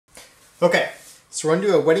Okay, so we're going to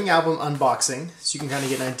do a wedding album unboxing so you can kind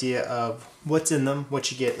of get an idea of what's in them,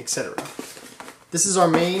 what you get, etc. This is our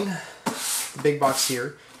main, the big box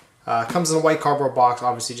here. Comes in a white cardboard box,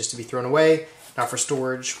 obviously just to be thrown away, not for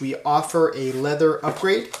storage. We offer a leather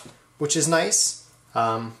upgrade, which is nice,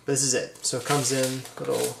 but this is it. So it comes in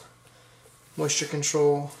little moisture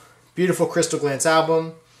control, beautiful crystal glance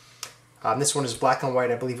album. This one is black and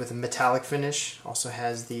white, I believe, with a metallic finish. Also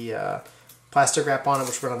has the plastic wrap on it,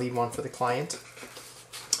 which we're going to leave one for the client.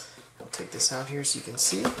 I'll take this out here so you can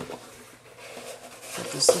see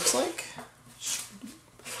what this looks like.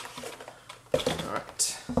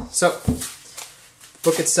 Alright, so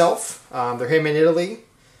book itself, they're handmade in Italy.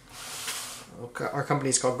 Our company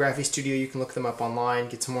is called Graphy Studio. You can look them up online,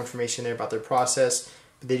 get some more information there about their process.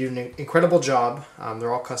 But they do an incredible job.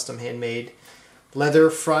 They're all custom handmade. Leather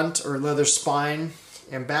front or leather spine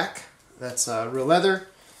and back. That's real leather.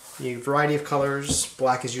 A variety of colors.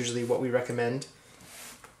 Black is usually what we recommend.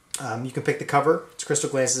 You can pick the cover. It's crystal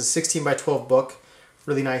glance. It's a 16 by 12 book.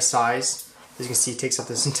 Really nice size. As you can see, it takes up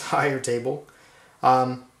this entire table.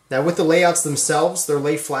 Now with the layouts themselves, they're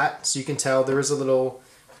laid flat, so you can tell there is a little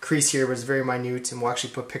crease here, but it's very minute, and we'll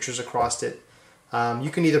actually put pictures across it.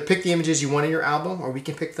 You can either pick the images you want in your album, or we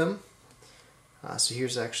can pick them. So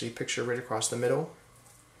here's actually a picture right across the middle.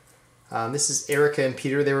 This is Erica and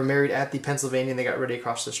Peter. They were married at the Pennsylvania and they got ready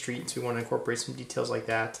across the street, so we want to incorporate some details like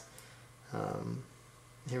that.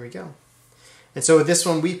 Here we go. And so with this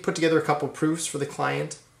one, we put together a couple proofs for the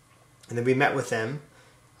client, and then we met with them,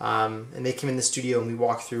 and they came in the studio and we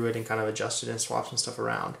walked through it and kind of adjusted and swapped some stuff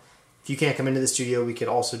around. If you can't come into the studio, we could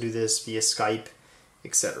also do this via Skype,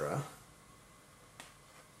 etc.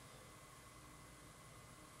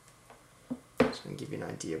 Just going to give you an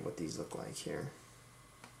idea of what these look like here.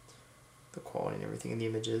 The quality and everything in the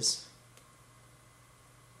images.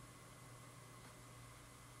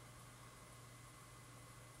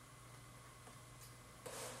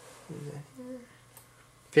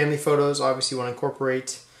 Family photos, obviously you want to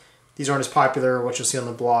incorporate. These aren't as popular, what you'll see on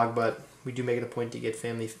the blog, but we do make it a point to get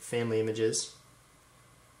family images.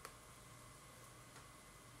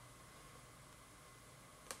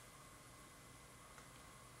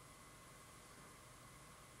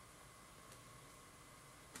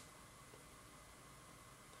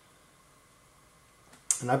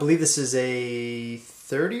 And I believe this is a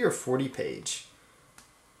 30 or 40 page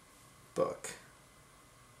book.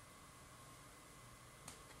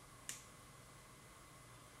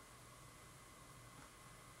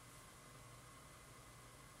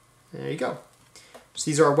 There you go. So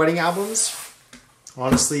these are our wedding albums.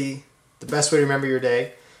 Honestly, the best way to remember your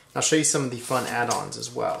day. I'll show you some of the fun add-ons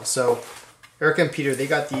as well. So Erica and Peter, they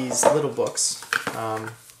got these little books.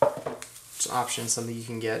 It's an option, something you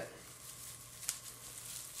can get.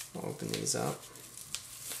 I'll open these up.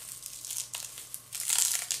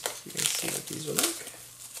 You can see what these are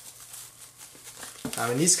like.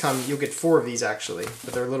 And these come, you'll get 4 of these actually,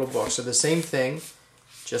 but they're little books. So the same thing,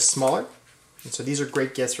 just smaller. And so these are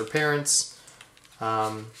great gifts for parents,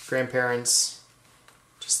 grandparents,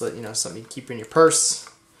 just let you know, something you keep in your purse,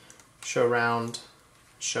 show around,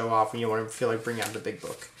 show off when you want to feel like bring out the big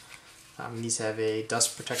book. These have a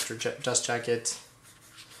dust protector, dust jacket.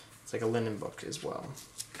 It's like a linen book as well.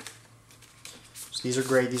 So these are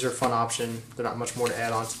great. These are a fun option. They're not much more to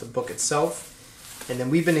add on to the book itself. And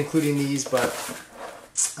then we've been including these, but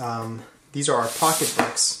these are our pocket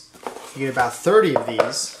books. You get about 30 of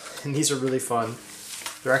these, and these are really fun.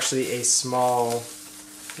 They're actually a small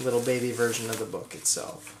little baby version of the book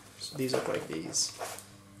itself. So these look like these.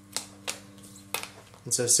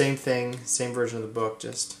 And so same thing, same version of the book,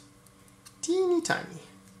 just teeny tiny.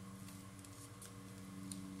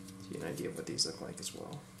 Give you an idea of what these look like as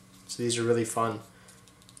well. So these are really fun.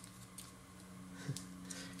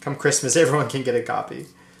 Come Christmas, everyone can get a copy,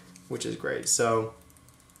 which is great. So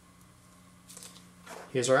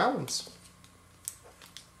here's our albums.